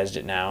categorized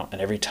it now,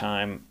 and every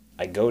time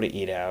I go to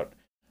eat out,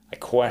 I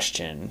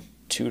question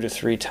 2 to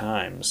 3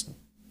 times,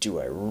 do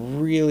I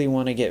really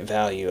want to get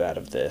value out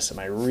of this? Am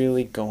I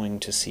really going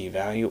to see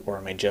value, or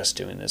am I just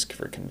doing this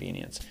for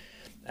convenience?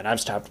 And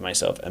I've stopped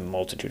myself a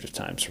multitude of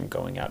times from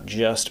going out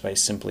just by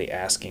simply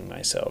asking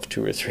myself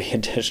 2 or 3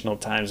 additional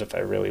times if I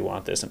really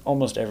want this. And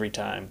almost every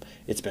time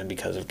it's been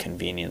because of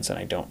convenience and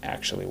I don't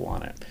actually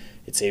want it.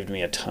 It saved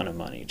me a ton of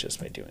money just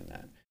by doing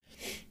that.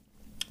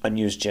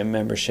 Unused gym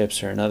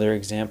memberships are another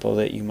example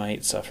that you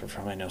might suffer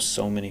from. I know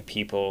so many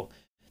people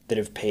that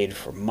have paid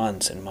for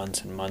months and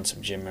months and months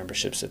of gym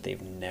memberships that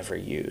they've never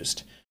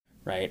used,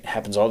 right? It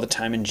happens all the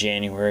time in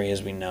January,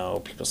 as we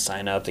know. People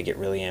sign up, they get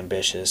really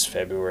ambitious.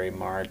 February,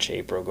 March,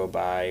 April go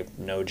by,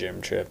 no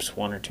gym trips,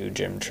 1 or 2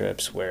 gym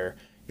trips where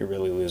you're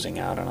really losing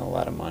out on a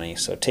lot of money.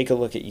 So take a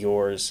look at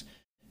yours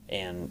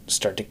and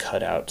start to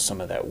cut out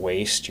some of that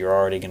waste. You're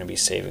already going to be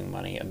saving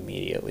money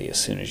immediately as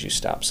soon as you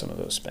stop some of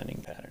those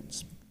spending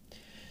patterns.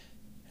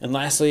 And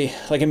lastly,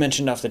 like I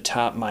mentioned off the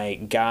top, my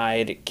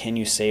guide, Can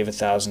You Save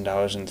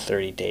 $1,000 in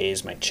 30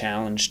 Days? My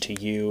challenge to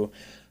you.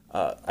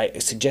 I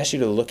suggest you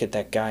to look at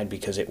that guide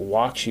because it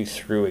walks you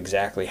through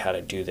exactly how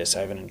to do this.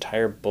 I have an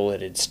entire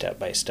bulleted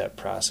step-by-step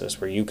process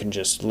where you can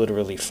just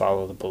literally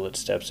follow the bullet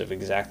steps of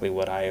exactly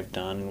what I have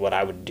done, what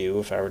I would do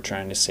if I were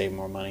trying to save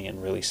more money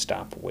and really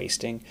stop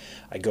wasting.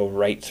 I go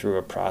right through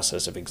a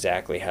process of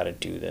exactly how to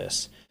do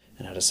this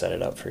and how to set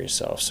it up for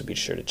yourself, so be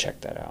sure to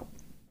check that out.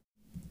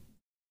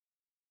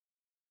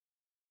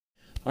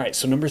 All right,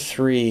 so number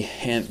 3,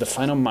 and the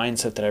final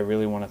mindset that I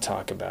really want to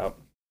talk about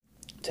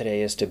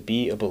today is to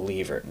be a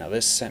believer. Now,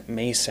 this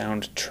may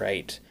sound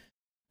trite,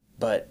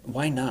 but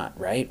why not,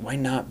 right? Why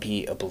not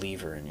be a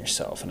believer in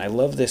yourself? And I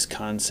love this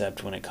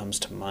concept when it comes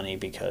to money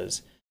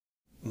because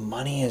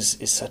money is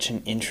such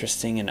an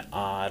interesting and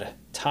odd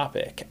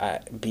topic.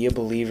 Be a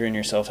believer in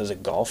yourself as a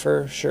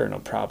golfer? Sure, no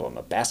problem.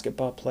 A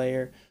basketball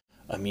player?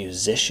 A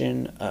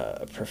musician,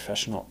 a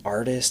professional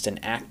artist, an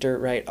actor,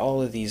 right?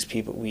 All of these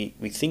people, we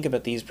think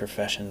about these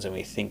professions and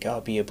we think,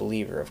 oh, be a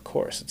believer. Of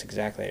course, it's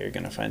exactly how you're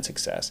going to find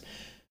success.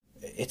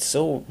 It's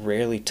so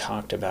rarely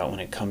talked about when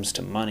it comes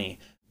to money,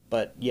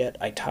 but yet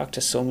I talk to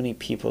so many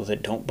people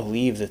that don't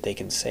believe that they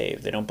can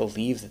save. They don't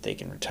believe that they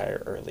can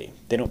retire early.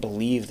 They don't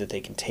believe that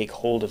they can take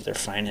hold of their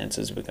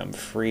finances and become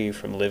free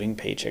from living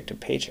paycheck to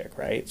paycheck,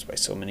 right? It's why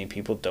so many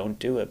people don't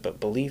do it, but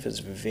belief is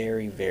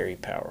very, very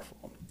powerful.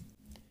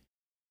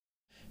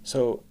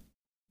 So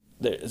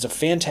there's a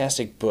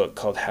fantastic book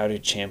called How Do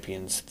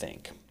Champions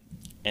Think?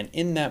 And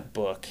in that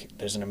book,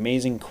 there's an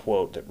amazing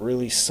quote that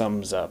really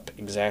sums up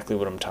exactly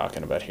what I'm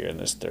talking about here in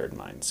this third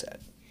mindset.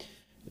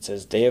 It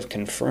says, "They have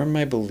confirmed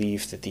my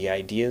belief that the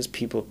ideas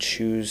people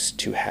choose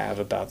to have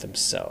about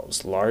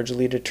themselves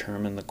largely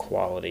determine the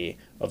quality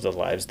of the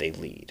lives they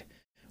lead.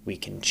 We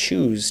can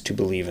choose to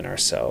believe in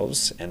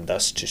ourselves and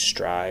thus to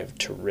strive,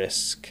 to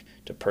risk,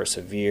 to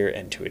persevere,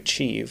 and to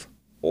achieve,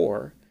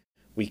 or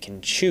we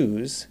can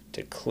choose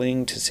to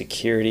cling to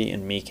security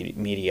and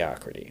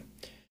mediocrity."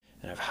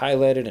 And I've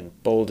highlighted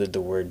and bolded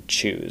the word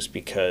choose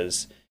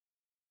because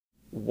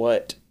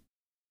what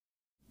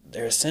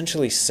they're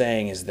essentially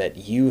saying is that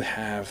you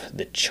have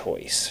the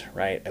choice,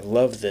 right? I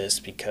love this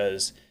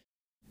because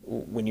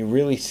when you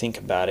really think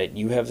about it,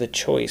 you have the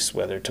choice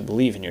whether to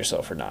believe in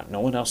yourself or not. No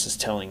one else is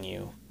telling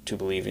you to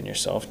believe in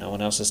yourself. No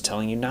one else is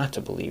telling you not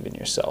to believe in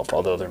yourself,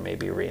 although there may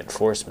be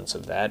reinforcements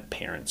of that.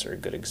 Parents are a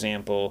good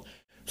example.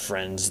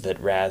 Friends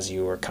that razz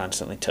you or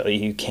constantly tell you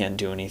you can't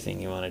do anything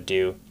you want to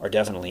do are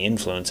definitely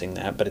influencing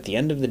that. But at the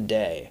end of the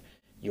day,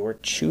 you're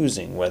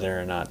choosing whether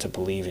or not to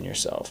believe in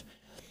yourself.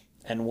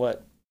 And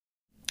what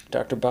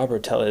Dr. Bob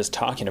Rotella is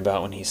talking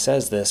about when he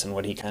says this and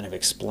what he kind of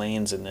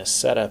explains in this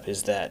setup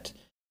is that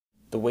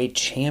the way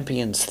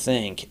champions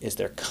think is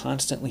they're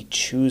constantly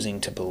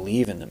choosing to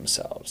believe in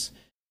themselves.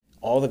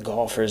 All the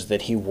golfers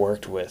that he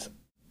worked with,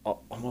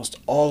 almost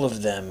all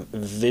of them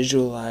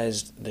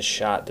visualized the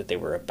shot that they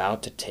were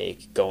about to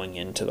take going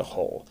into the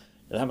hole.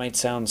 Now, that might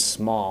sound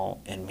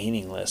small and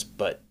meaningless,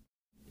 but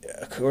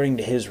according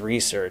to his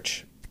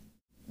research,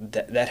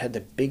 that had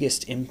the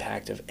biggest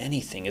impact of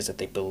anything is that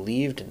they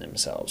believed in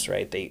themselves,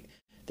 right? They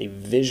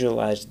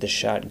visualized the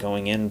shot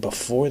going in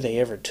before they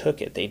ever took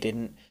it. They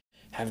didn't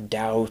have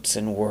doubts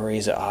and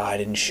worries, I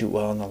didn't shoot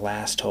well in the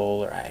last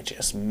hole, or I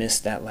just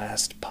missed that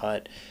last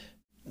putt.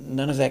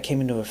 None of that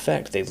came into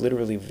effect. They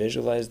literally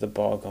visualized the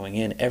ball going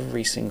in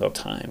every single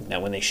time. Now,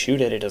 when they shoot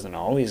it, it doesn't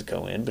always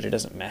go in, but it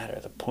doesn't matter.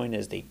 The point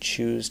is they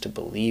choose to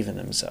believe in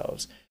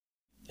themselves.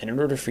 And in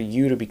order for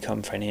you to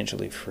become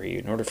financially free,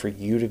 in order for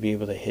you to be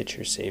able to hit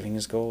your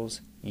savings goals,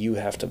 you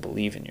have to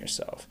believe in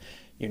yourself.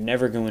 You're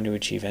never going to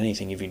achieve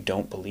anything if you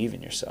don't believe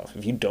in yourself.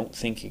 If you don't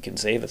think you can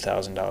save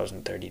 $1,000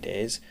 in 30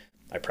 days,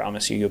 I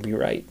promise you'll be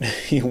right.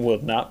 You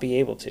will not be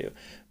able to.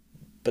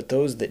 But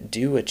those that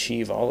do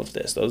achieve all of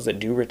this, those that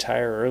do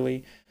retire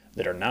early,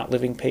 that are not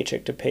living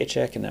paycheck to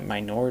paycheck in that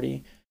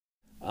minority,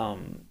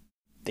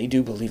 they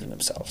do believe in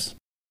themselves.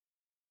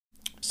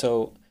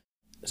 So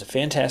there's a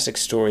fantastic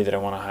story that I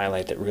want to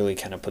highlight that really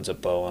kind of puts a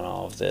bow on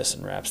all of this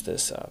and wraps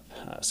this up.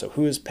 So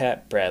who is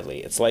Pat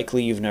Bradley? It's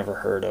likely you've never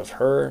heard of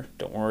her.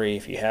 Don't worry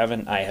if you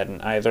haven't. I hadn't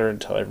either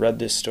until I read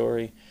this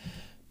story.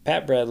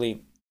 Pat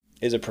Bradley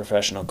is a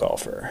professional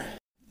golfer.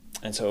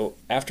 And so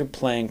after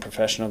playing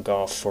professional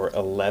golf for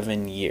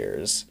 11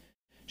 years,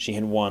 she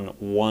had won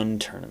one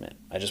tournament.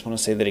 I just want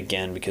to say that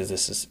again because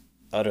this is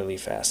utterly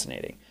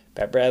fascinating.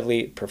 Pat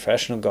Bradley,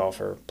 professional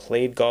golfer,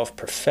 played golf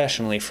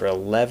professionally for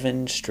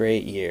 11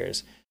 straight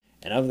years,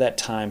 and of that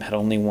time had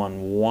only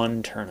won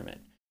one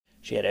tournament.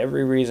 She had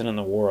every reason in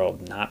the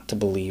world not to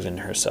believe in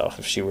herself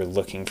if she were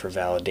looking for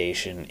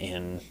validation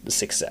in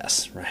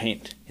success,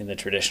 right? In the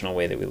traditional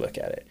way that we look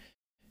at it.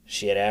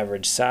 She had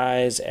average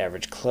size,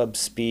 average club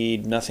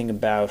speed. Nothing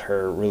about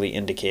her really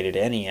indicated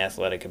any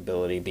athletic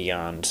ability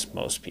beyond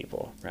most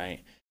people, right?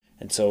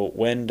 And so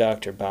when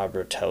Dr. Bob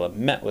Rotella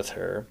met with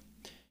her,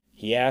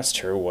 he asked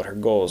her what her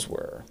goals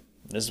were.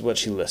 This is what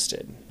she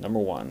listed. Number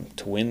 1,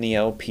 to win the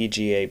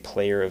LPGA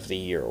Player of the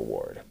Year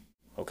award.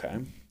 Okay.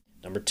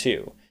 Number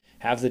 2,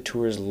 have the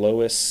tour's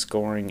lowest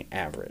scoring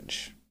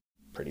average.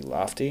 Pretty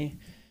lofty.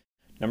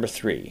 Number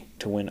 3,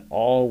 to win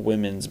all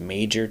women's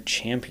major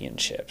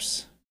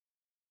championships.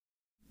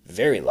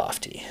 Very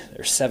lofty.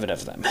 There's 7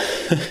 of them.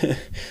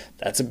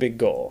 That's a big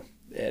goal.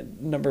 And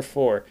number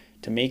 4,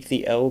 to make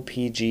the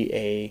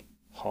LPGA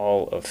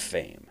Hall of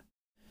Fame.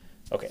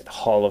 Okay, the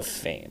Hall of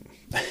Fame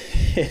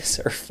is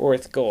her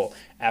 4th goal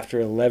after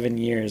 11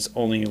 years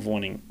only of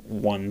winning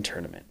 1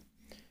 tournament.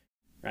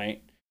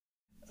 Right?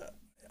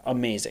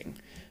 Amazing.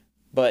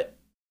 But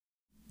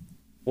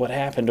what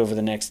happened over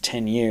the next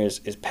 10 years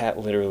is Pat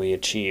literally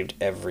achieved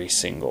every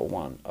single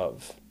one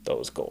of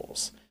those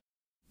goals.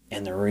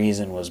 And the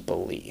reason was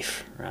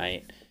belief,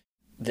 right?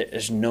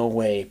 There's no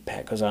way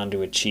Pat goes on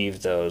to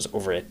achieve those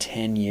over a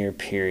 10-year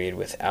period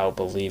without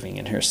believing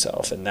in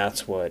herself. And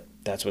that's what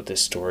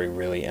this story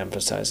really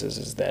emphasizes,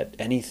 is that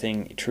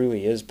anything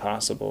truly is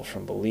possible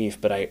from belief.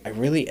 But I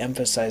really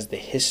emphasize the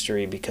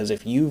history, because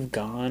if you've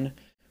gone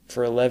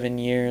for 11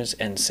 years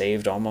and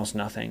saved almost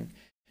nothing,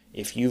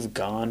 if you've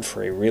gone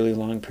for a really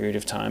long period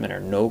of time and are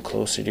no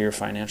closer to your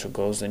financial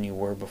goals than you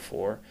were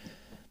before,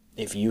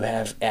 if you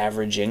have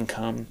average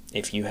income,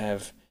 if you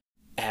have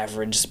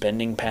average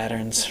spending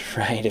patterns,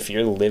 right? If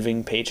you're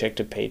living paycheck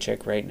to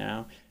paycheck right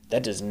now,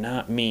 that does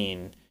not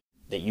mean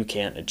that you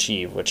can't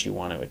achieve what you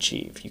want to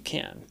achieve. You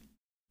can,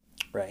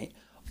 right?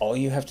 All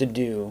you have to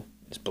do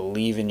is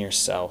believe in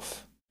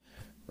yourself,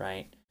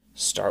 right?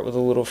 Start with a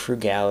little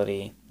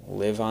frugality,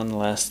 live on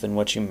less than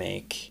what you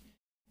make,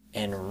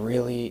 and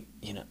really,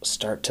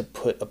 start to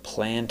put a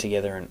plan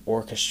together and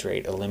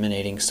orchestrate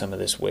eliminating some of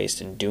this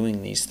waste and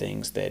doing these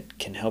things that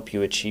can help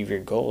you achieve your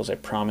goals. I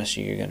promise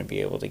you're going to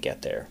be able to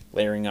get there.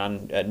 Layering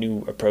on a new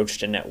approach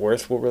to net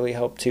worth will really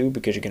help too,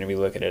 because you're going to be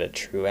looking at a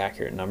true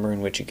accurate number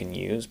in which you can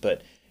use.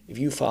 But if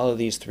you follow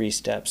these 3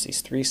 steps,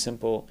 these 3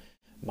 simple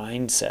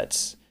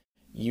mindsets,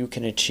 you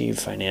can achieve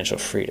financial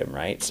freedom,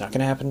 right? It's not going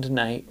to happen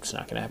tonight. It's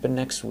not going to happen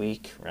next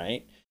week,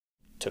 right?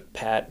 Took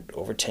Pat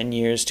over 10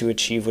 years to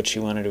achieve what she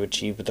wanted to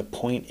achieve, but the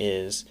point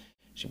is,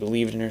 she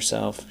believed in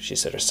herself, she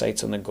set her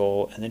sights on the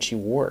goal, and then she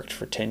worked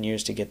for 10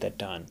 years to get that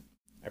done.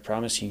 I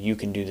promise you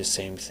can do the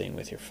same thing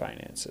with your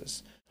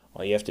finances.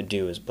 All you have to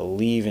do is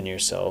believe in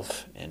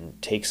yourself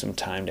and take some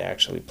time to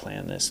actually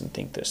plan this and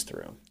think this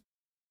through.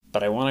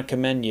 But I want to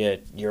commend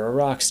you. You're a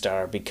rock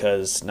star,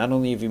 because not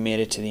only have you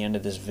made it to the end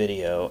of this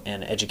video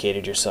and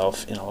educated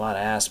yourself in a lot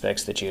of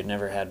aspects that you had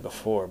never had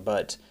before,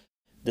 but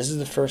this is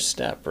the first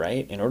step,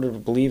 right? In order to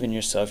believe in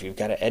yourself, you've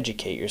got to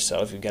educate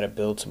yourself, you've got to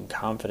build some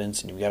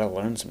confidence, and you've got to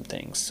learn some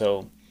things.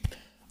 So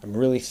I'm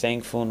really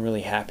thankful and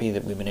really happy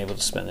that we've been able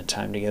to spend the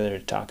time together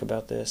to talk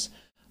about this.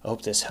 I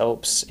hope this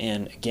helps.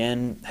 And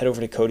again, head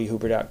over to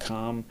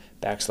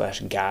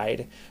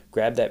codyhooper.com/guide.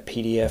 Grab that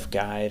PDF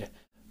guide.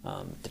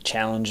 The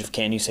challenge of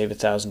can you save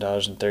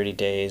 $1,000 in 30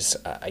 days.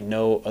 I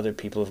know other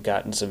people have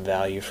gotten some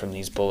value from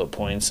these bullet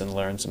points and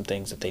learned some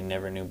things that they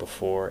never knew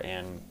before.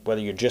 And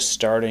whether you're just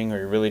starting or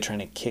you're really trying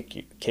to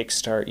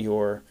kickstart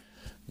your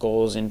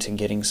goals into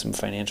getting some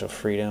financial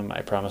freedom,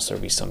 I promise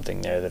there'll be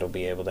something there that'll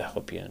be able to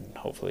help you and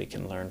hopefully you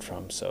can learn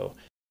from. So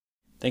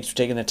thanks for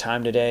taking the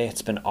time today.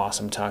 It's been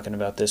awesome talking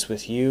about this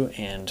with you,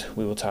 and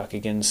we will talk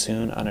again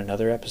soon on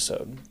another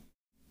episode.